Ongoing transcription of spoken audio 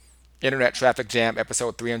Internet Traffic Jam,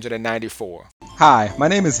 episode 394. Hi, my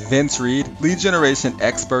name is Vince Reed, lead generation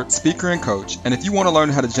expert, speaker, and coach. And if you want to learn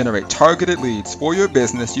how to generate targeted leads for your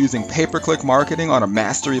business using pay-per-click marketing on a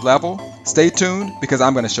mastery level, stay tuned because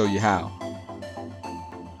I'm going to show you how.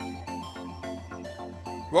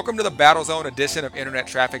 Welcome to the Battle Zone edition of Internet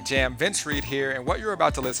Traffic Jam. Vince Reed here, and what you're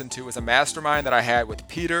about to listen to is a mastermind that I had with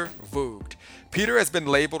Peter Voogd. Peter has been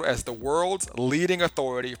labeled as the world's leading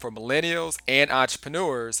authority for millennials and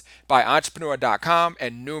entrepreneurs by Entrepreneur.com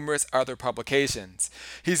and numerous other publications.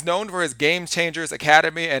 He's known for his Game Changers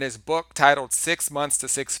Academy and his book titled 6 Months to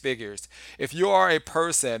Six Figures. If you are a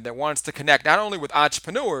person that wants to connect not only with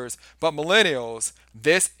entrepreneurs, but millennials,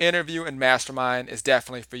 this interview and mastermind is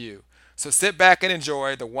definitely for you. So sit back and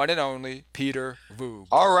enjoy the one and only Peter Voogd.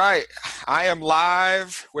 All right. I am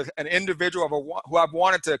live with an individual who I've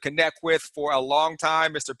wanted to connect with for a long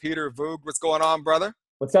time, Mr. Peter Voogd. What's going on, brother?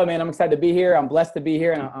 What's up, man? I'm excited to be here. I'm blessed to be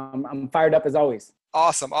here, and I'm fired up as always.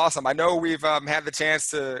 Awesome. I know we've had the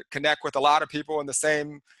chance to connect with a lot of people in the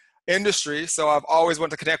same industry, so I've always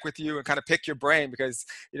wanted to connect with you and kind of pick your brain because,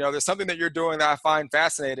 there's something that you're doing that I find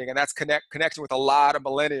fascinating, and that's connecting with a lot of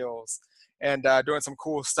millennials and doing some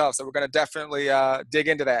cool stuff. So we're going to definitely dig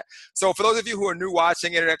into that. So for those of you who are new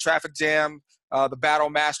watching Internet Traffic Jam, the Battle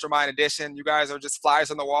Mastermind Edition, you guys are just flies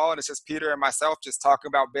on the wall, and it's just Peter and myself just talking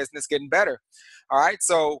about business getting better. All right.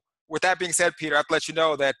 So with that being said, Peter, I have to let you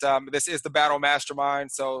know that this is the Battle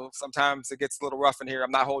Mastermind. So sometimes it gets a little rough in here. I'm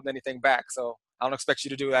not holding anything back. So I don't expect you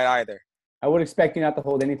to do that either. I would expect you not to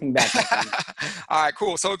hold anything back. All right,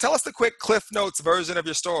 cool. So tell us the quick Cliff Notes version of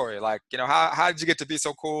your story. Like, how did you get to be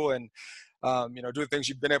so cool and do the things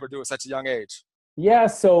you've been able to do at such a young age? Yeah,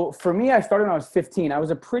 so for me, I started when I was 15. I was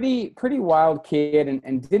a pretty wild kid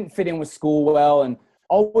and didn't fit in with school well and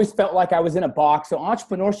always felt like I was in a box. So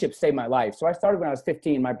entrepreneurship saved my life. So I started when I was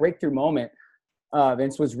 15. My breakthrough moment,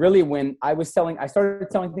 Vince, was really when I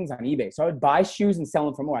started selling things on eBay. So I would buy shoes and sell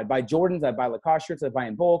them for more. I'd buy Jordans, I'd buy Lacoste shirts, I'd buy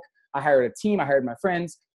in bulk. I hired a team, I hired my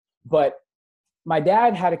friends. But my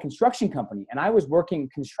dad had a construction company and I was working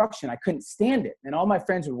construction. I couldn't stand it. And all my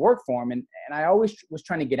friends would work for him. And I always was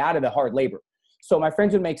trying to get out of the hard labor. So my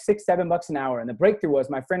friends would make $6-7 an hour. And the breakthrough was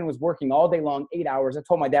my friend was working all day long, 8 hours. I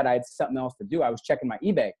told my dad I had something else to do. I was checking my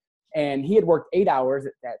eBay and he had worked 8 hours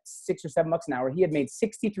at $6 or $7 an hour. He had made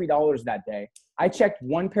 $63 that day. I checked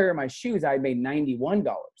one pair of my shoes. I had made $91.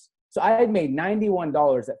 So I had made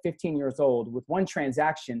 $91 at 15 years old with one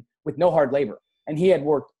transaction with no hard labor. And he had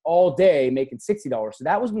worked all day making $60. So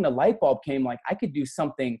that was when the light bulb came, like I could do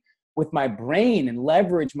something with my brain and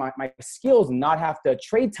leverage my skills and not have to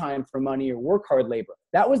trade time for money or work hard labor.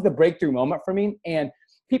 That was the breakthrough moment for me. And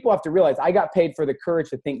people have to realize I got paid for the courage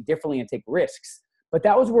to think differently and take risks. But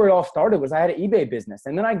that was where it all started, was I had an eBay business.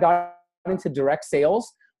 And then I got into direct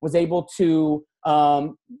sales, was able to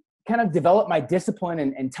kind of develop my discipline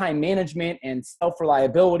and time management and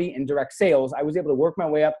self-reliability in direct sales. I was able to work my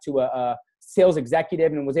way up to a sales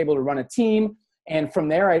executive and was able to run a team. And from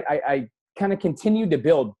there, I kind of continued to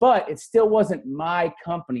build, but it still wasn't my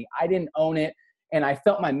company. I didn't own it. And I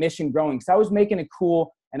felt my mission growing. So I was making it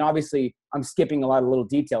cool. And obviously I'm skipping a lot of little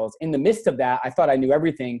details. In the midst of that, I thought I knew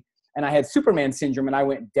everything. And I had Superman syndrome and I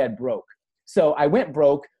went dead broke. So I went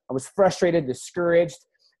broke. I was frustrated, discouraged.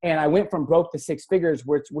 And I went from broke to six figures,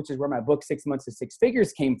 which is where my book, 6 Months to Six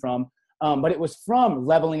Figures, came from. But it was from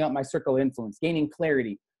leveling up my circle of influence, gaining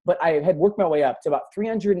clarity. But I had worked my way up to about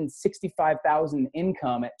 $365,000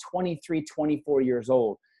 income at 23, 24 years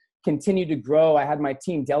old. Continued to grow. I had my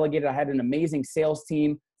team delegated. I had an amazing sales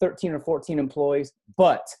team, 13 or 14 employees.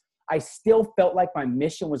 But I still felt like my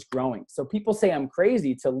mission was growing. So people say I'm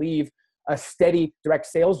crazy to leave a steady direct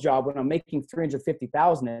sales job when I'm making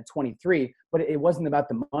 $350,000 at 23, but it wasn't about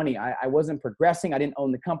the money. I wasn't progressing. I didn't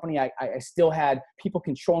own the company. I still had people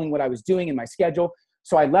controlling what I was doing in my schedule.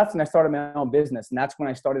 So I left and I started my own business. And that's when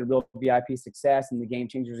I started Real VIP Success and the Game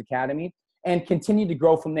Changers Academy and continued to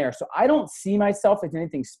grow from there. So I don't see myself as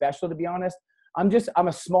anything special, to be honest. I'm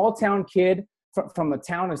a small town kid from a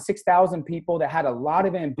town of 6,000 people that had a lot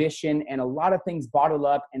of ambition and a lot of things bottled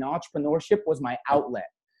up, and entrepreneurship was my outlet.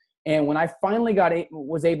 And when I finally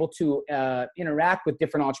was able to interact with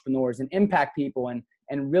different entrepreneurs and impact people and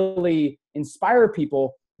really inspire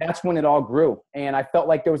people, that's when it all grew. And I felt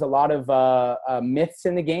like there was a lot of myths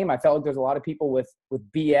in the game. I felt like there was a lot of people with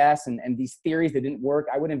BS and these theories that didn't work.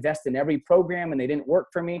 I would invest in every program and they didn't work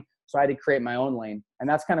for me. So I had to create my own lane. And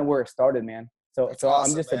that's kind of where it started, man. So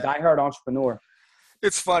Awesome, I'm just man. a diehard entrepreneur.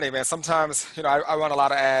 It's funny, man. Sometimes, I run a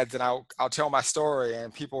lot of ads and I'll tell my story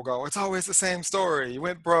and people go, it's always the same story. You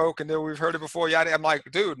went broke and then we've heard it before. Yeah, I'm like,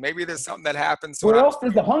 dude, maybe there's something that happens to an Where else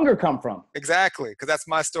does the entrepreneur. hunger come from? Exactly, because that's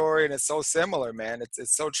my story and it's so similar, man.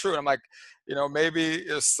 It's so true. And I'm like, maybe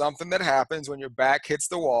there's something that happens when your back hits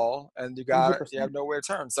the wall and you have 100%. nowhere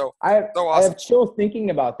to turn. So I have, so I awesome. have chills thinking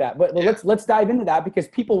about that. But Yeah. let's dive into that because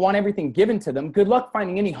people want everything given to them. Good luck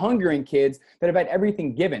finding any hungering kids that have had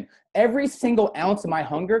everything given. Every single ounce of my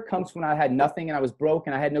hunger comes when I had nothing and I was broke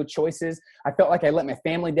and I had no choices. I felt like I let my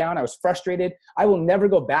family down. I was frustrated. I will never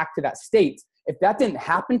go back to that state. If that didn't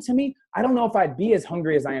happen to me, I don't know if I'd be as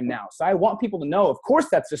hungry as I am now. So I want people to know, of course,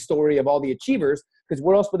 that's the story of all the achievers, because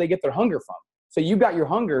where else would they get their hunger from? So you got your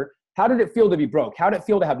hunger. How did it feel to be broke? How did it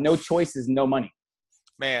feel to have no choices, no money?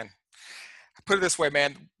 Man, put it this way,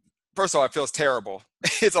 man. First of all, it feels terrible.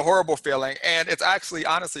 It's a horrible feeling, and it's actually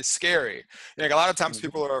honestly scary. A lot of times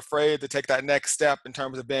people are afraid to take that next step in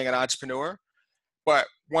terms of being an entrepreneur. But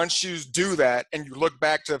once you do that and you look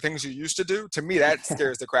back to the things you used to do, to me, that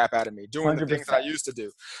scares the crap out of me, doing the things that I 100%. used to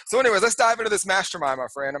do. So anyways, let's dive into this mastermind, my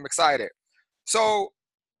friend. I'm excited. So,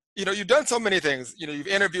 you've done so many things. You've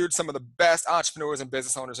interviewed some of the best entrepreneurs and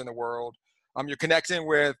business owners in the world. You're connecting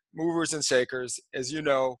with movers and shakers. As you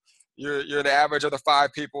know, you're the average of the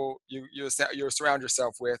 5 people you surround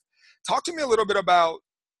yourself with. Talk to me a little bit about,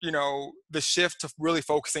 the shift to really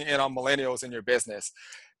focusing in on millennials in your business.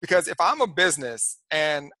 Because if I'm a business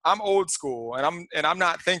and I'm old school and I'm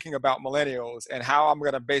not thinking about millennials and how I'm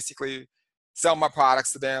going to basically sell my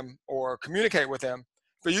products to them or communicate with them,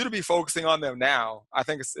 for you to be focusing on them now, I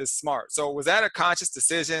think it's smart. So was that a conscious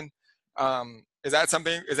decision? Is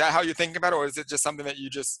that how you're thinking about it, or is it just something that you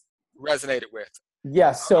just resonated with?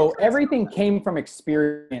 Yeah, so everything came from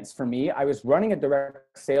experience for me. I was running a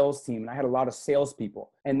direct sales team and I had a lot of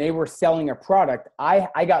salespeople and they were selling a product.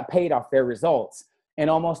 I got paid off their results. And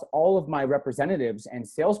almost all of my representatives and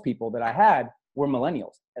salespeople that I had were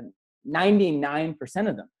millennials, and 99%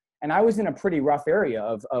 of them. And I was in a pretty rough area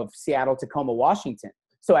of Seattle, Tacoma, Washington.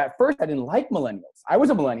 So at first I didn't like millennials. I was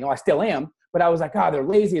a millennial, I still am, but I was like, they're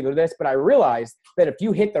lazy, they're this. But I realized that if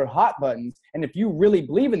you hit their hot buttons and if you really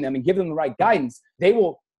believe in them and give them the right guidance, they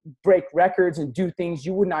will break records and do things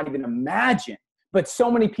you would not even imagine. But so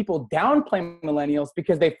many people downplay millennials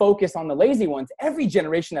because they focus on the lazy ones. Every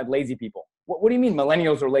generation had lazy people. What do you mean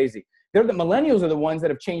millennials are lazy? Millennials are the ones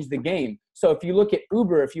that have changed the game. So if you look at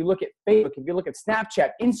Uber, if you look at Facebook, if you look at Snapchat,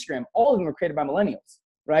 Instagram, all of them were created by millennials,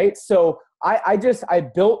 right? So I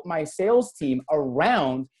built my sales team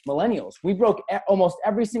around millennials. We broke almost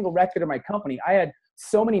every single record of my company. I had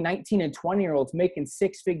so many 19 and 20-year-olds making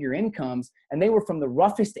 6-figure incomes, and they were from the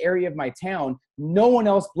roughest area of my town. No one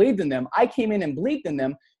else believed in them. I came in and believed in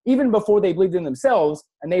them even before they believed in themselves,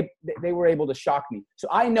 and they were able to shock me. So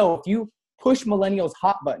I know if you push millennials'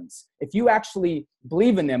 hot buttons, if you actually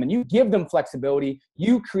believe in them and you give them flexibility,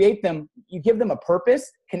 you give them a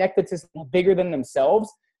purpose connected to something bigger than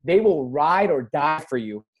themselves, they will ride or die for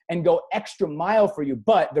you and go extra mile for you.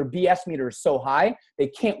 But their BS meter is so high, they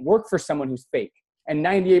can't work for someone who's fake. And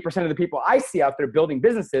 98% of the people I see out there building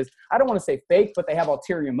businesses, I don't want to say fake, but they have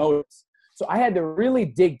ulterior motives. So I had to really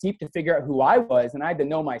dig deep to figure out who I was, and I had to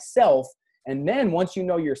know myself. And then once you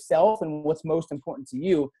know yourself and what's most important to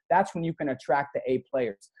you, that's when you can attract the A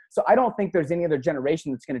players. So I don't think there's any other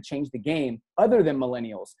generation that's going to change the game other than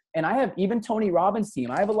millennials. And I have even Tony Robbins' team.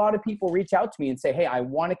 I have a lot of people reach out to me and say, hey, I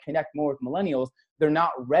want to connect more with millennials. They're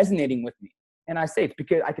not resonating with me. And I say, it's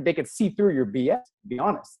because they could see through your BS, to be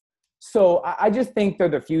honest. So I just think they're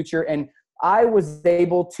the future. And I was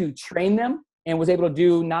able to train them and was able to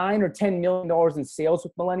do $9 or $10 million in sales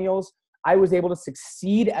with millennials. I was able to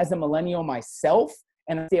succeed as a millennial myself,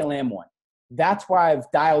 and I still am one. That's why I've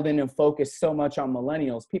dialed in and focused so much on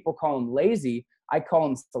millennials. People call them lazy. I call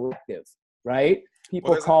them selective, right?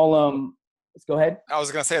 People call them, let's go ahead. I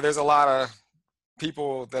was going to say, there's a lot of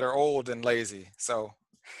people that are old and lazy. So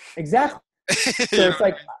exactly. So it's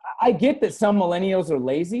like, I get that some millennials are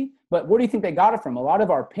lazy, but where do you think they got it from? A lot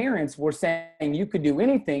of our parents were saying you could do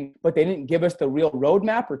anything, but they didn't give us the real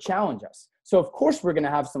roadmap or challenge us. So of course we're going to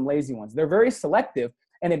have some lazy ones. They're very selective,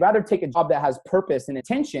 and they'd rather take a job that has purpose and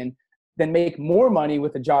intention than make more money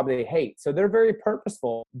with a job they hate. So they're very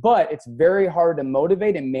purposeful, but it's very hard to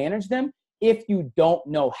motivate and manage them if you don't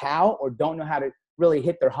know how or don't know how to really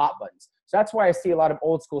hit their hot buttons. So that's why I see a lot of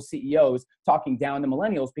old school CEOs talking down to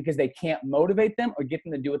millennials, because they can't motivate them or get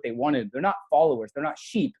them to do what they wanted. They're not followers. They're not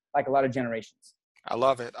sheep like a lot of generations. I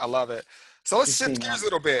love it. I love it. So let's shift gears a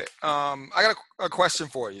little bit. I got a question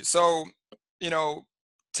for you. So,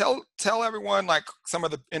 tell everyone like some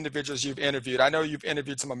of the individuals you've interviewed. I know you've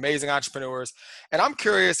interviewed some amazing entrepreneurs, and I'm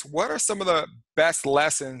curious, what are some of the best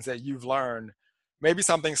lessons that you've learned? Maybe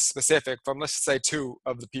something specific from, let's just say, two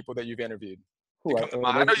of the people that you've interviewed that come to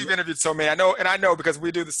mind. I know you've interviewed so many. I know because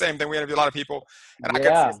we do the same thing. We interview a lot of people, and I could say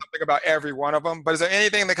Yeah, something about every one of them. But is there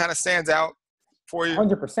anything that kind of stands out for you?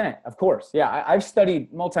 100%. Of course. Yeah. I've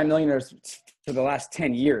studied multimillionaires for the last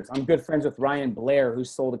 10 years. I'm good friends with Ryan Blair, who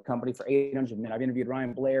sold a company for 800 million. I've interviewed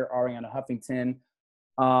Ryan Blair, Ariana Huffington,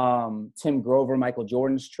 Tim Grover, Michael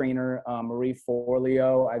Jordan's trainer, Marie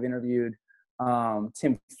Forleo. I've interviewed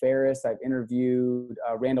Tim Ferriss. I've interviewed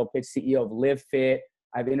Randall Pitch, CEO of Live Fit.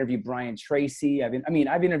 I've interviewed Brian Tracy. I've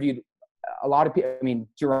interviewed a lot of people.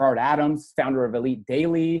 Gerard Adams, founder of Elite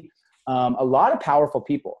Daily. A lot of powerful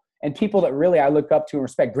people and people that really I look up to and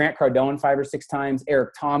respect. Grant Cardone 5 or 6 times.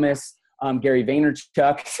 Eric Thomas, Gary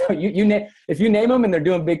Vaynerchuk. So if you name them and they're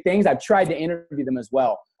doing big things, I've tried to interview them as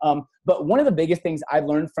well. But one of the biggest things I've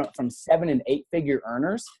learned from 7 and 8 figure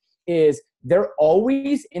earners is they're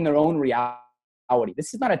always in their own reality.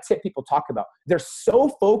 This is not a tip people talk about. They're so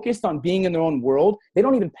focused on being in their own world, they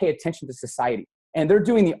don't even pay attention to society. And they're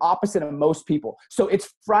doing the opposite of most people. So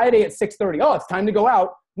it's Friday at 6:30. Oh, it's time to go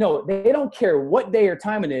out. No, they don't care what day or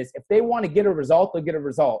time it is. If they want to get a result, they'll get a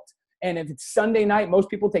result. And if it's Sunday night, most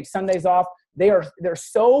people take Sundays off. They're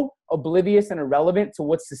so oblivious and irrelevant to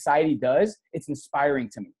what society does. It's inspiring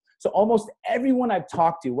to me. So almost everyone I've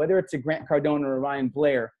talked to, whether it's a Grant Cardone or a Ryan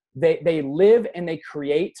Blair, they live and they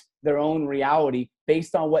create their own reality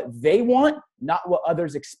based on what they want, not what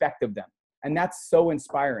others expect of them. And that's so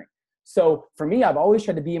inspiring. So for me, I've always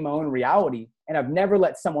tried to be in my own reality, and I've never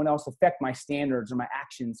let someone else affect my standards or my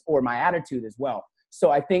actions or my attitude as well.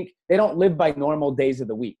 So I think they don't live by normal days of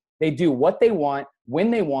the week. They do what they want,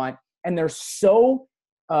 when they want, and they have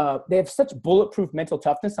such bulletproof mental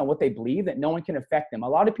toughness on what they believe that no one can affect them. A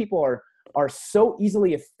lot of people are so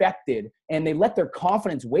easily affected, and they let their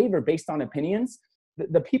confidence waver based on opinions.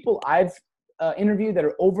 The people I've interviewed that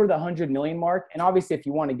are over the 100 million mark, and obviously if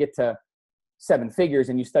you want to get to 7 figures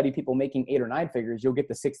and you study people making 8 or 9 figures, you'll get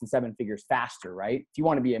to 6 and 7 figures faster, right? If you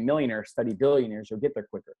want to be a millionaire, study billionaires, you'll get there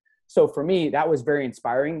quicker. So for me, that was very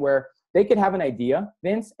inspiring, where they could have an idea,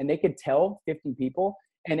 Vince, and they could tell 50 people,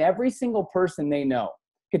 and every single person they know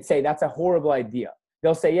could say, that's a horrible idea.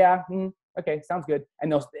 They'll say, yeah, okay, sounds good.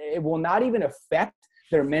 And it will not even affect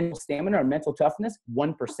their mental stamina or mental toughness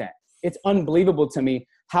 1%. It's unbelievable to me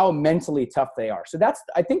how mentally tough they are. So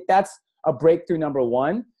I think that's a breakthrough number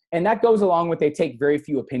 1. And that goes along with they take very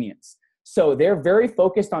few opinions. So they're very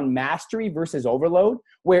focused on mastery versus overload,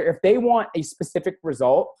 where if they want a specific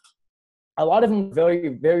result, a lot of them are very,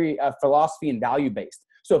 very philosophy and value-based.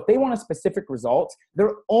 So if they want a specific result,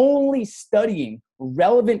 they're only studying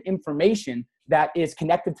relevant information that is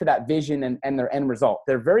connected to that vision and their end result.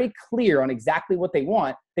 They're very clear on exactly what they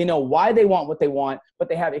want. They know why they want what they want, but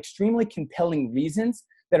they have extremely compelling reasons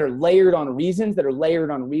that are layered on reasons that are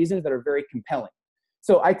layered on reasons that are very compelling.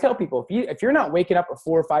 So I tell people, if you're not waking up at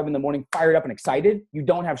 4 or 5 in the morning, fired up and excited, you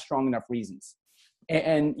don't have strong enough reasons.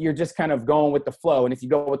 And you're just kind of going with the flow. And if you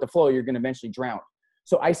go with the flow, you're going to eventually drown.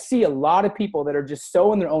 So I see a lot of people that are just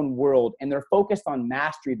so in their own world, and they're focused on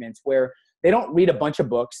mastery events where they don't read a bunch of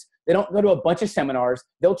books. They don't go to a bunch of seminars.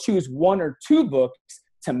 They'll choose 1 or 2 books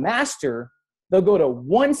to master. They'll go to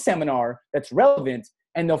 1 seminar that's relevant,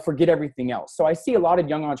 and they'll forget everything else. So I see a lot of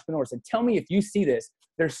young entrepreneurs, and tell me if you see this.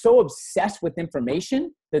 They're so obsessed with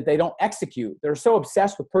information that they don't execute. They're so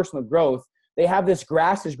obsessed with personal growth. They have this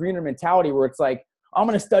grass is greener mentality where it's like, I'm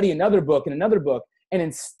going to study another book and another book. And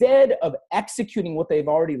instead of executing what they've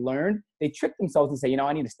already learned, they trick themselves and say,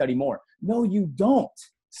 I need to study more. No, you don't.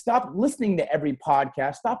 Stop listening to every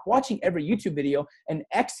podcast. Stop watching every YouTube video and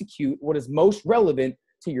execute what is most relevant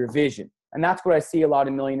to your vision. And that's what I see a lot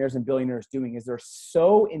of millionaires and billionaires doing is they're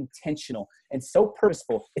so intentional and so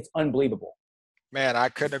purposeful. It's unbelievable. Man, I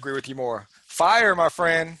couldn't agree with you more. Fire, my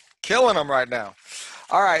friend. Killing them right now.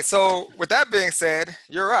 All right. So with that being said,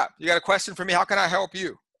 you're up. You got a question for me? How can I help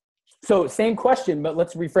you? So same question, but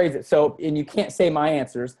let's rephrase it. So, and you can't say my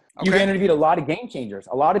answers. Okay. You've interviewed a lot of game changers,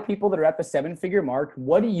 a lot of people that are at the 7-figure mark.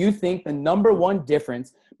 What do you think the number 1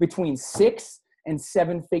 difference between 6 and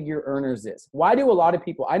 7-figure earners is? Why do a lot of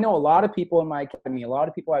people, I know a lot of people in my academy, a lot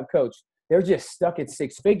of people I've coached, they're just stuck at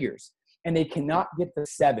 6 figures and they cannot get to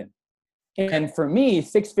 7. And for me,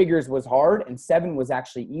 6 figures was hard and 7 was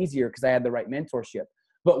actually easier because I had the right mentorship.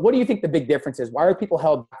 But what do you think the big difference is? Why are people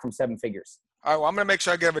held back from 7 figures? All right, well, I'm going to make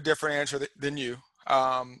sure I give a different answer than you.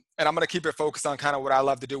 And I'm going to keep it focused on kind of what I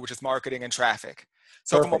love to do, which is marketing and traffic.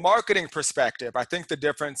 So Perfect. From a marketing perspective, I think the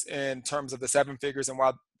difference in terms of the 7 figures and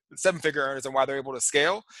why seven-figure earners and why they're able to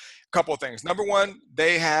scale. A couple of things. Number one,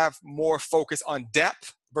 they have more focus on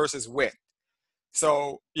depth versus width.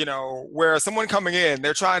 So, where someone coming in,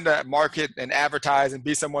 they're trying to market and advertise and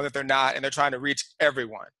be someone that they're not, and they're trying to reach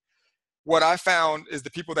everyone. What I found is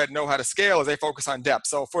the people that know how to scale is they focus on depth.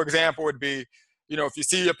 So, for example, would be, if you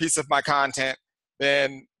see a piece of my content,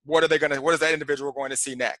 then what is that individual going to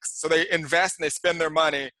see next? So they invest and they spend their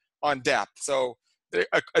money on depth. So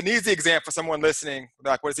an easy example for someone listening,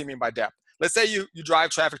 like, what does he mean by depth? Let's say you drive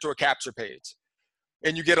traffic to a capture page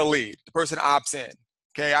and you get a lead. The person opts in.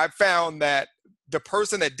 Okay, I've found that the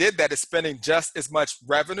person that did that is spending just as much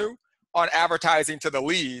revenue on advertising to the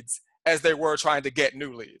leads as they were trying to get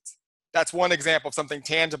new leads. That's one example of something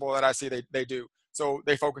tangible that I see they do. So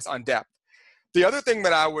they focus on depth. The other thing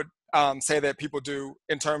that I would say that people do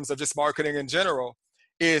in terms of just marketing in general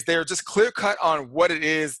is they're just clear cut on what it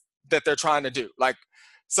is that they're trying to do.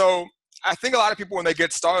 So I think a lot of people when they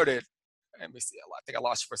get started, let me see, I think I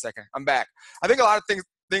lost you for a second. I'm back. I think a lot of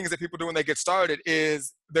things that people do when they get started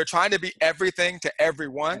is they're trying to be everything to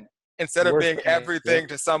everyone instead of being everything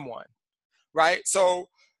to someone, right? So,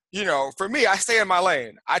 for me, I stay in my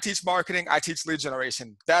lane. I teach marketing. I teach lead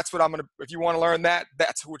generation. That's what if you want to learn that,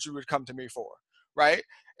 that's what you would come to me for, right?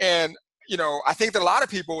 And, I think that a lot of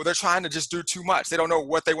people, they're trying to just do too much. They don't know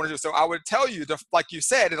what they want to do. So I would tell you, like you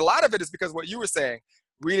said, and a lot of it is because what you were saying,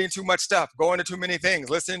 reading too much stuff, going to too many things,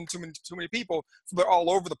 listening to too many people, so they're all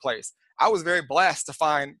over the place. I was very blessed to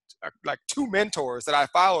find like two mentors that I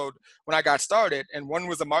followed when I got started, and one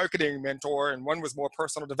was a marketing mentor and one was more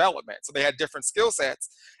personal development. So they had different skill sets,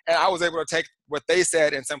 and I was able to take what they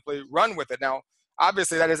said and simply run with it. Now,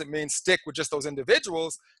 obviously that doesn't mean stick with just those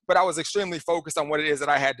individuals, but I was extremely focused on what it is that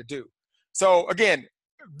I had to do. So again,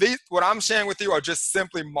 what I'm sharing with you are just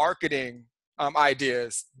simply marketing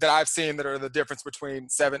ideas that I've seen that are the difference between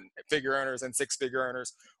seven-figure earners and six-figure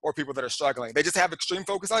earners or people that are struggling. They just have extreme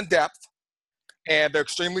focus on depth, and they're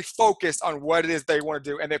extremely focused on what it is they want to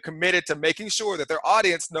do, and they're committed to making sure that their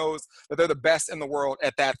audience knows that they're the best in the world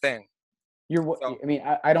at that thing. I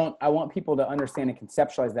want people to understand and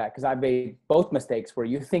conceptualize that, because I've made both mistakes where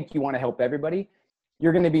you think you want to help everybody.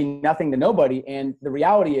 You're going to be nothing to nobody. And the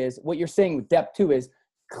reality is what you're saying with depth too is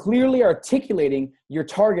clearly articulating your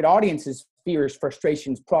target audience's fears,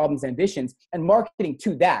 frustrations, problems, ambitions, and marketing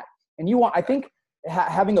to that. And I think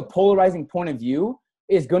having a polarizing point of view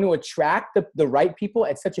is going to attract the right people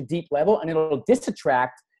at such a deep level, and it'll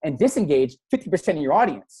disattract and disengage 50% of your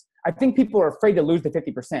audience. I think people are afraid to lose the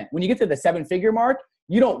 50%. When you get to the seven-figure mark,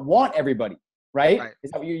 you don't want everybody, right?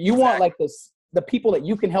 You want like the people that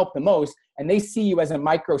you can help the most, and they see you as a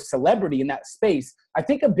micro celebrity in that space. I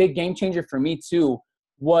think a big game changer for me too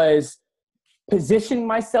was positioning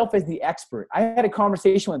myself as the expert. I had a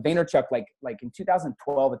conversation with Vaynerchuk like in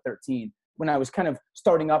 2012 or 13 when I was kind of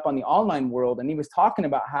starting up on the online world, and he was talking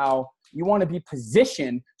about how you want to be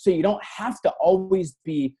positioned so you don't have to always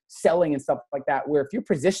be selling and stuff like that, where if you're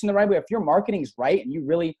positioned the right way, if your marketing is right and you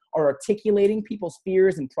really are articulating people's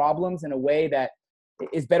fears and problems in a way that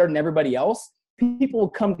is better than everybody else, people will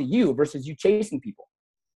come to you versus you chasing people.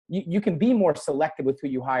 You can be more selective with who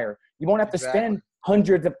you hire. You won't have to spend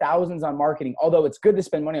hundreds of thousands on marketing, although it's good to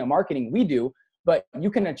spend money on marketing. We do, but you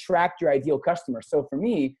can attract your ideal customer. So for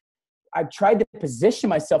me, I've tried to position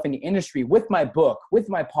myself in the industry with my book, with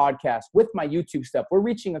my podcast, with my YouTube stuff. We're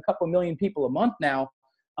reaching a couple million people a month now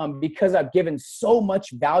because I've given so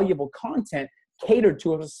much valuable content catered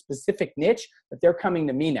to a specific niche that they're coming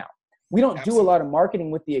to me now. We don't do a lot of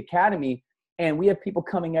marketing with the Academy, and we have people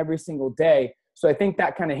coming every single day. So I think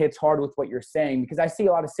that kind of hits hard with what you're saying, because I see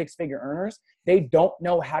a lot of six-figure earners. They don't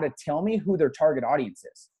know how to tell me who their target audience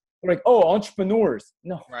is. They're like, oh, entrepreneurs.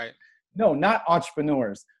 No, not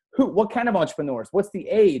entrepreneurs. What kind of entrepreneurs? What's the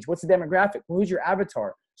age? What's the demographic? Who's your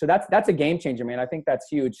avatar? So that's a game changer, man. I think that's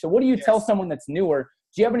huge. So what do you tell someone that's newer?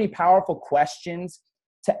 Do you have any powerful questions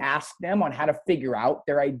to ask them on how to figure out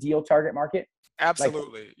their ideal target market?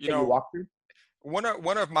 Absolutely. You walk through? One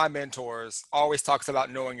of my mentors always talks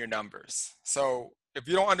about knowing your numbers. So if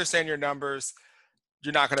you don't understand your numbers,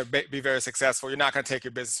 you're not going to be very successful. You're not going to take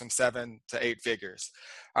your business from 7 to 8 figures.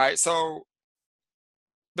 All right. So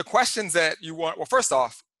the questions that you want, well, first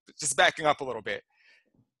off, just backing up a little bit,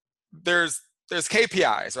 there's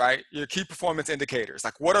KPIs, right? Your key performance indicators.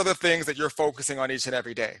 Like, what are the things that you're focusing on each and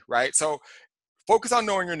every day, right? So focus on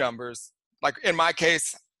knowing your numbers. Like in my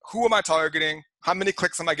case, who am I targeting? How many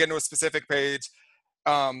clicks am I getting to a specific page?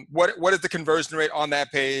 What is the conversion rate on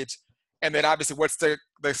that page? And then obviously, what's the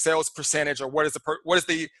sales percentage, or what is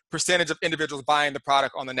the percentage of individuals buying the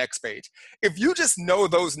product on the next page? If you just know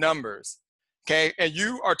those numbers, okay, and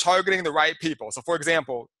you are targeting the right people. So for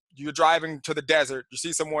example, you're driving to the desert, you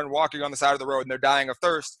see someone walking on the side of the road and they're dying of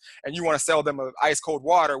thirst, and you want to sell them ice cold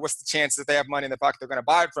water. What's the chance that they have money in their pocket, they're going to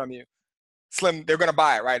buy it from you? Slim, they're going to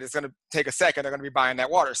buy it, right? It's going to take a second. They're going to be buying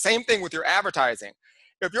that water. Same thing with your advertising.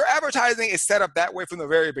 If your advertising is set up that way from the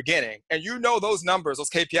very beginning, and you know those numbers, those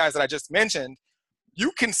KPIs that I just mentioned,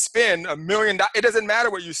 you can spend $1 million. It doesn't matter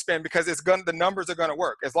what you spend because the numbers are going to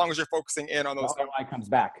work as long as you're focusing in on those. The ROI comes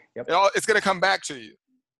back. Yep. It's going to come back to you.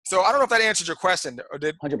 So I don't know if that answered your question. Or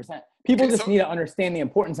did 100%. People just need to understand the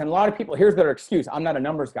importance. And a lot of people, here's their excuse. I'm not a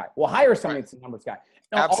numbers guy. Well, hire somebody that's a numbers guy.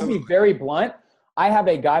 No, I'll be very blunt. I have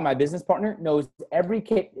a guy, my business partner, knows every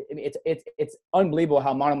case. It's unbelievable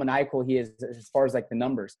how monomaniacal he is as far as like the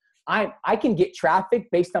numbers. I can get traffic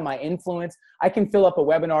based on my influence. I can fill up a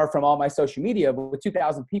webinar from all my social media with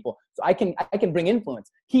 2,000 people. So I can bring influence.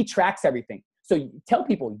 He tracks everything. So tell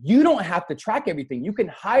people, you don't have to track everything. You can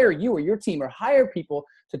hire you or your team or hire people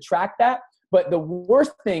to track that. But the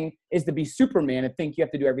worst thing is to be Superman and think you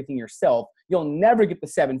have to do everything yourself. You'll never get the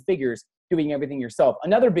 7 figures doing everything yourself.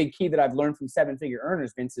 Another big key that I've learned from 7-figure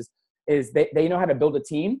earners, Vince, is they know how to build a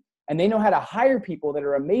team. And they know how to hire people that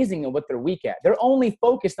are amazing at what they're weak at. They're only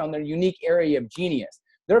focused on their unique area of genius.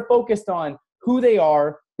 They're focused on who they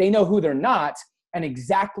are. They know who they're not and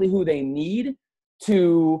exactly who they need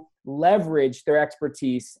to leverage their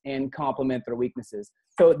expertise and complement their weaknesses.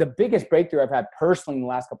 So the biggest breakthrough I've had personally in the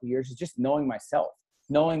last couple of years is just knowing myself,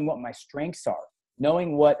 knowing what my strengths are,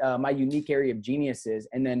 knowing what my unique area of genius is,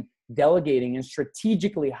 and then delegating and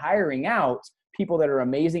strategically hiring out people that are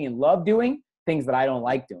amazing and love doing things that I don't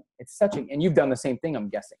like doing. It's and you've done the same thing, I'm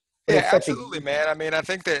guessing. Yeah, absolutely, man. I mean, I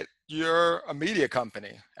think that you're a media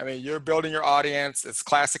company. I mean, you're building your audience. It's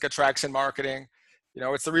classic attraction marketing. You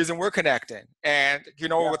know, it's the reason we're connecting. And you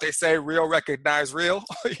know what they say, real recognize real.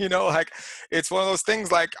 You know, like it's one of those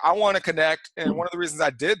things like I want to connect. And one of the reasons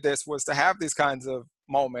I did this was to have these kinds of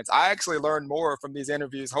moments. I actually learned more from these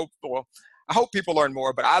interviews. I hope people learn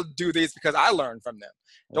more, but I do these because I learn from them.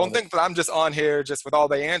 Don't think that I'm just on here just with all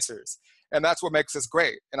the answers. And that's what makes this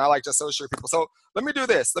great. And I like to associate people. So let me do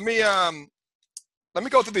this. Let me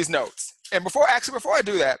go through these notes. And before I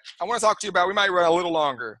do that, I want to talk to you about, we might run a little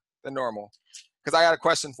longer than normal because I got a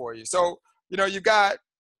question for you. So, you know, you've got,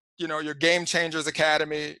 you know, your Game Changers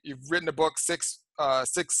Academy. You've written a book, 6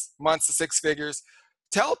 months to 6 figures.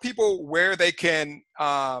 Tell people where they can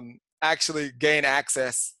actually gain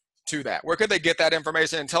access to that. Where could they get that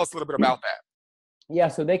information? And tell us a little bit about that. Yeah,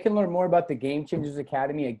 so they can learn more about the Game Changers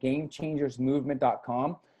Academy at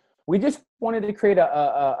gamechangersmovement.com. We just wanted to create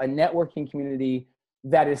a networking community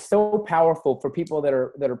that is so powerful for people that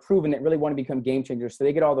are proven that really want to become game changers. So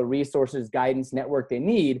they get all the resources, guidance, network they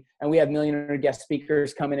need. And we have millionaire guest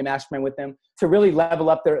speakers come in and mastermind with them to really level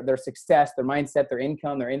up their success, their mindset, their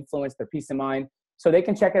income, their influence, their peace of mind. So they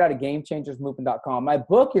can check it out at gamechangersmovement.com. My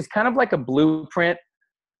book is kind of like a blueprint.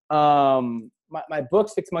 My book,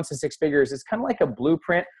 6 months to 6 figures, is kind of like a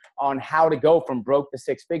blueprint on how to go from broke to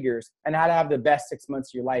 6 figures and how to have the best 6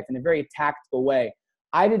 months of your life in a very tactical way.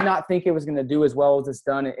 I did not think it was going to do as well as it's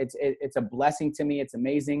done. It's a blessing to me. It's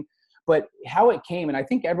amazing. But how it came, and I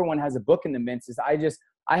think everyone has a book in the mints, is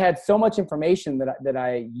I had so much information that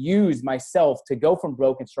I used myself to go from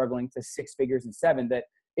broke and struggling to 6 figures and 7 that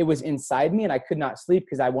it was inside me and I could not sleep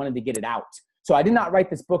because I wanted to get it out. So I did not write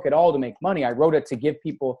this book at all to make money. I wrote it to give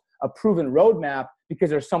people a proven roadmap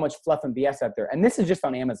because there's so much fluff and BS out there. And this is just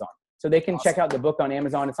on Amazon. So they can check out the book on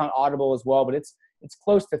Amazon. It's on Audible as well, but it's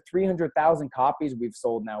close to 300,000 copies we've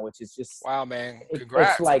sold now, which is just wow, man.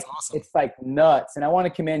 Congrats. It's like nuts. And I want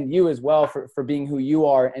to commend you as well for being who you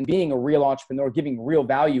are and being a real entrepreneur, giving real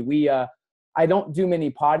value. I don't do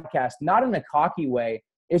many podcasts, not in a cocky way.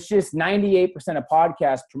 It's just 98% of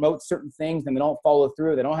podcasts promote certain things and they don't follow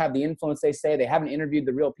through. They don't have the influence they say. They haven't interviewed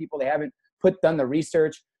the real people. They haven't done the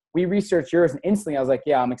research. We researched yours and instantly I was like,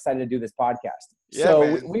 yeah, I'm excited to do this podcast. Yeah,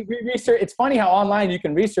 so we research. It's funny how online you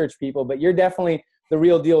can research people, but you're definitely the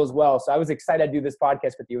real deal as well. So I was excited to do this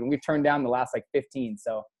podcast with you and we've turned down the last like 15.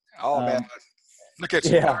 So, man, look at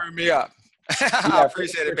you firing me up. I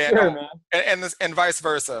appreciate it, man. Sure, man. And vice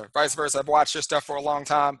versa. I've watched your stuff for a long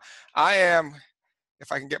time. I am,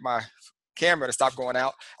 if I can get my camera to stop going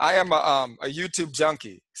out, I am a YouTube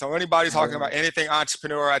junkie. So anybody talking about anything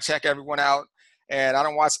entrepreneur, I check everyone out. And I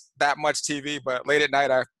don't watch that much TV, but late at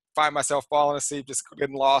night I find myself falling asleep, just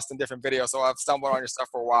getting lost in different videos. So I've stumbled on your stuff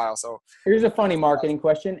for a while. So here's a funny marketing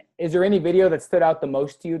question. Is there any video that stood out the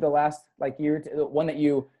most to you the last year, the one that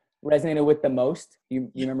you resonated with the most?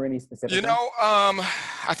 You remember any specific? You know,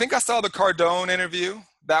 I think I saw the Cardone interview.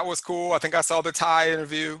 That was cool. I think I saw the Ty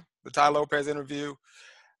interview, the Ty Lopez interview.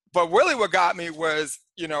 But really what got me was,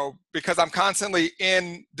 because I'm constantly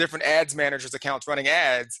in different ads managers accounts running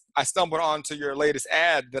ads, I stumbled onto your latest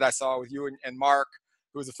ad that I saw with you and Mark,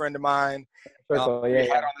 who was a friend of mine. Circle, We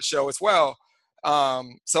had on the show as well.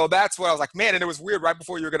 So that's what I was like, man, and it was weird right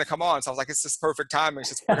before you were going to come on. So I was like, it's just perfect timing. It's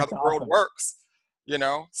just weird how the world works,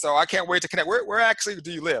 So I can't wait to connect. Where actually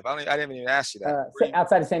do you live? I didn't even ask you that.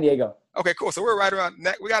 Outside of San Diego. Okay, cool. So we're right around.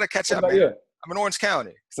 We got to catch up, man. You? I'm in Orange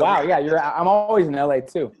County. So wow, yeah, I'm always in LA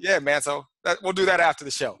too. Yeah, man. So we'll do that after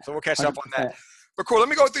the show. So we'll catch 100%. Up on that. But cool. Let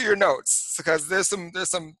me go through your notes because there's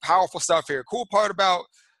some powerful stuff here. Cool part about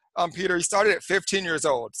Peter, he started at 15 years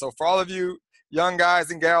old. So for all of you young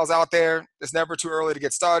guys and gals out there, it's never too early to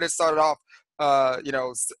get started. Started off,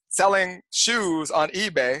 selling shoes on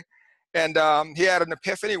eBay. And he had an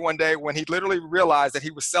epiphany one day when he literally realized that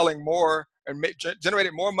he was selling more and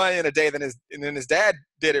generated more money in a day than his dad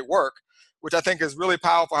did at work, which I think is really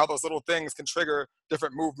powerful how those little things can trigger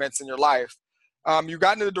different movements in your life. You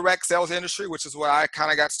got into the direct sales industry, which is where I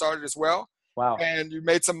kind of got started as well. Wow. And you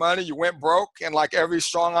made some money, you went broke, and like every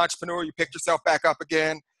strong entrepreneur, you picked yourself back up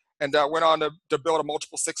again and went on to build a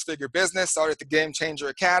multiple six-figure business, started the Game Changer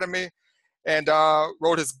Academy, and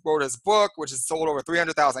wrote his book, which has sold over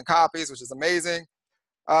 300,000 copies, which is amazing.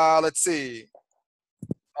 Let's see.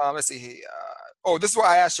 This is what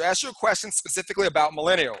I asked you. I asked you a question specifically about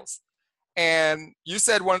millennials. And you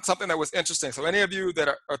said something that was interesting. So any of you that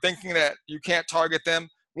are thinking that you can't target them,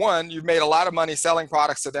 one, you've made a lot of money selling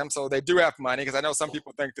products to them, so they do have money, because I know some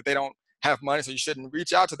people think that they don't have money, so you shouldn't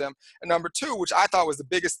reach out to them. And number two, which I thought was the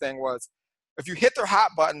biggest thing, was if you hit their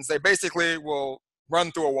hot buttons, they basically will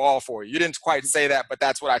run through a wall for you. You didn't quite say that, but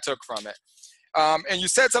that's what I took from it. And you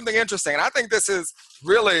said something interesting, and I think this is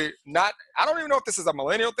really not, I don't even know if this is a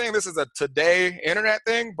millennial thing, this is a today internet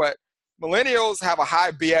thing, but millennials have a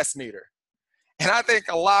high BS meter. And I think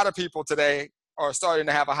a lot of people today are starting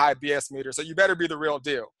to have a high BS meter, so you better be the real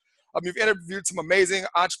deal. You've interviewed some amazing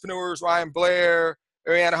entrepreneurs, Ryan Blair,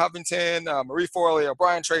 Arianna Huffington, Marie Forleo,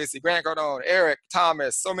 Brian Tracy, Grant Cardone, Eric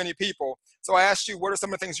Thomas, so many people. So I asked you, what are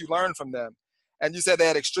some of the things you learned from them? And you said they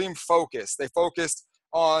had extreme focus. They focused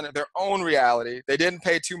on their own reality. They didn't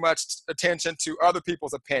pay too much attention to other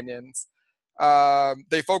people's opinions.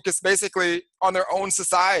 They focused basically on their own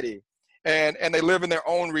society. And they live in their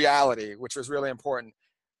own reality, which was really important.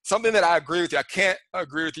 Something that I agree with you, I can't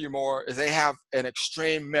agree with you more, is they have an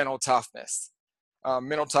extreme mental toughness.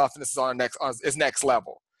 Mental toughness is next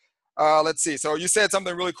level. Let's see. So you said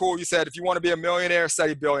something really cool. You said, if you want to be a millionaire,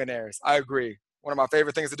 study billionaires. I agree. One of my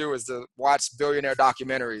favorite things to do is to watch billionaire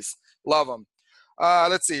documentaries. Love them.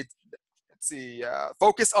 Let's see.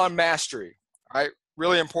 Focus on mastery. All right.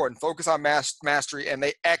 Really important. Focus on mastery, and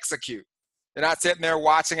they execute. They're not sitting there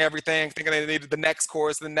watching everything, thinking they needed the next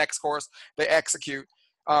course. They execute.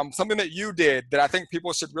 Something that you did that I think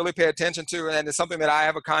people should really pay attention to, and it's something that I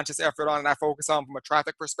have a conscious effort on and I focus on from a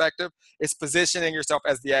traffic perspective, is positioning yourself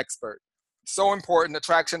as the expert. So important.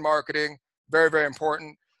 Attraction marketing, very, very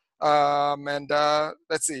important.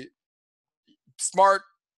 Let's see. Smart,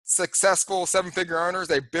 successful seven-figure earners,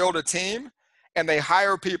 they build a team and they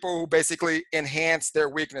hire people who basically enhance their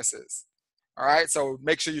weaknesses. All right, so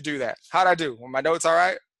make sure you do that. How'd I do? Were my notes all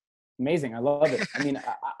right? Amazing. I love it. I mean,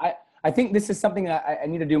 I think this is something that I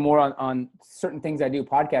need to do more on certain things I do.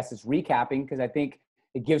 Podcasts is recapping, because I think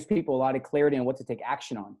it gives people a lot of clarity on what to take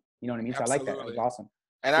action on. You know what I mean? Absolutely. So I like that. It was awesome.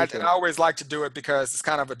 And I always like to do it because it's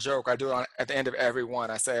kind of a joke. I do it at the end of every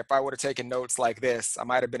one. I say, if I would have taken notes like this, I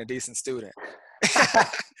might have been a decent student.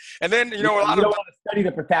 And then, you don't want to study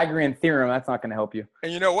the Pythagorean theorem. That's not going to help you.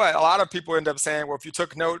 And you know what? A lot of people end up saying, well, if you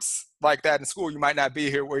took notes like that in school, you might not be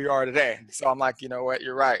here where you are today. So I'm like, you know what?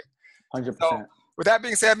 You're right. 100%. So, with that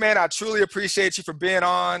being said, man, I truly appreciate you for being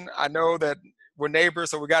on. I know that we're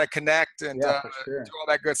neighbors, so we got to connect and do all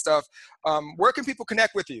that good stuff. Where can people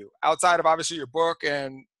connect with you outside of obviously your book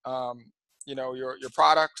and your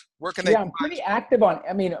product? Where can they? Yeah, I'm pretty active on.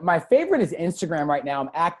 I mean, my favorite is Instagram right now. I'm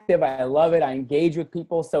active. I love it. I engage with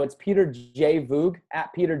people. So it's Peter J. Voogd,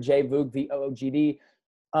 at Peter J. Voogd, Voogd.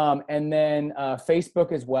 And then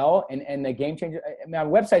Facebook as well. And the Game Changer. My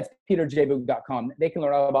website's peterjvoogd.com. They can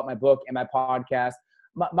learn all about my book and my podcast.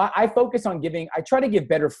 I focus on giving. I try to give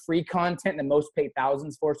better free content than most pay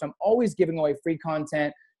thousands for. So I'm always giving away free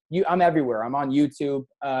content. I'm everywhere. I'm on YouTube.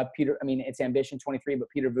 It's Ambition 23, but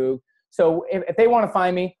Peter Voogd. So if they want to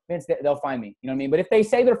find me, they'll find me. You know what I mean? But if they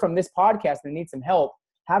say they're from this podcast and they need some help,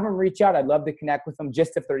 have them reach out. I'd love to connect with them,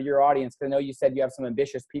 just if they're your audience. Because I know you said you have some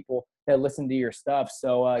ambitious people that listen to your stuff.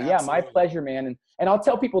 So my pleasure, man. And I'll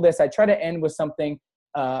tell people this. I try to end with something,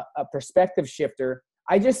 a perspective shifter.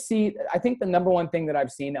 I think the number one thing that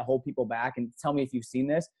I've seen that hold people back, and tell me if you've seen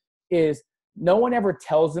this, is no one ever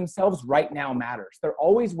tells themselves right now matters. They're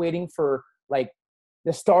always waiting for like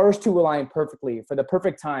the stars to align perfectly for the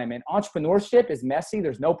perfect time. And entrepreneurship is messy.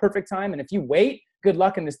 There's no perfect time. And if you wait, good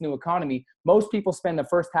luck in this new economy. Most people spend the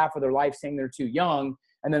first half of their life saying they're too young,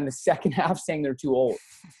 and then the second half saying they're too old.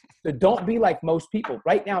 So don't be like most people.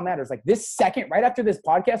 Right now matters. Like this second, right after this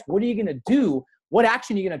podcast, what are you going to do? What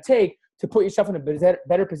action are you going to take to put yourself in a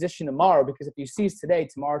better position tomorrow? Because if you seize today,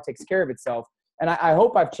 tomorrow takes care of itself. And I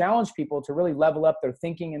hope I've challenged people to really level up their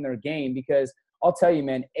thinking and their game, because I'll tell you,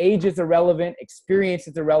 man, age is irrelevant. Experience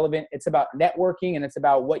is irrelevant. It's about networking, and it's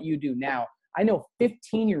about what you do now. I know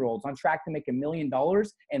 15-year-olds on track to make $1 million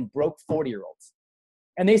and broke 40-year-olds.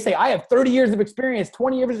 And they say, I have 30 years of experience,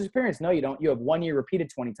 20 years of experience. No, you don't. You have 1 year repeated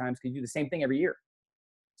 20 times because you do the same thing every year.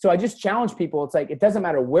 So I just challenge people. It's like, it doesn't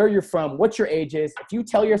matter where you're from, what your age is. If you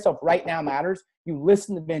tell yourself right now matters, you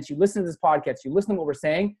listen to Vince, you listen to this podcast, you listen to what we're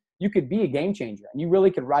saying, you could be a game changer and you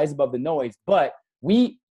really could rise above the noise. But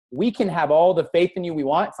we can have all the faith in you we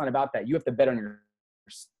want. It's not about that. You have to bet on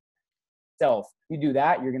yourself. You do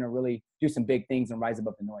that, you're going to really do some big things and rise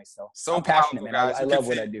above the noise. So I'm passionate, man. Guys. I love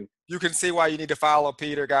what I do. You can see why you need to follow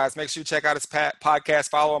Peter, guys. Make sure you check out his podcast,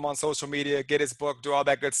 follow him on social media, get his book, do all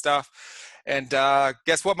that good stuff. And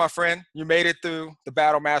guess what, my friend? You made it through the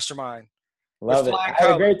Battle Mastermind. Love it. I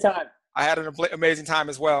had a great time. I had an amazing time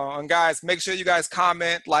as well. And guys, make sure you guys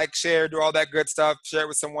comment, like, share, do all that good stuff. Share it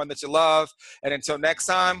with someone that you love. And until next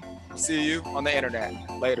time, see you on the internet.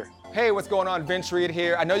 Later. Hey, what's going on? Vince Reed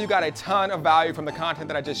here. I know you got a ton of value from the content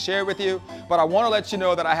that I just shared with you, but I want to let you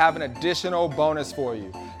know that I have an additional bonus for you.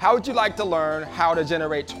 How would you like to learn how to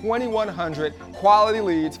generate 2,100 quality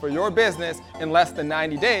leads for your business in less than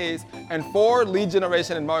 90 days and 4 lead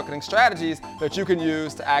generation and marketing strategies that you can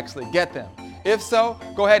use to actually get them? If so,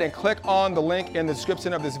 go ahead and click on the link in the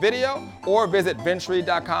description of this video or visit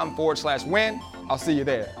vincereed.com/win. I'll see you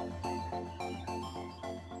there.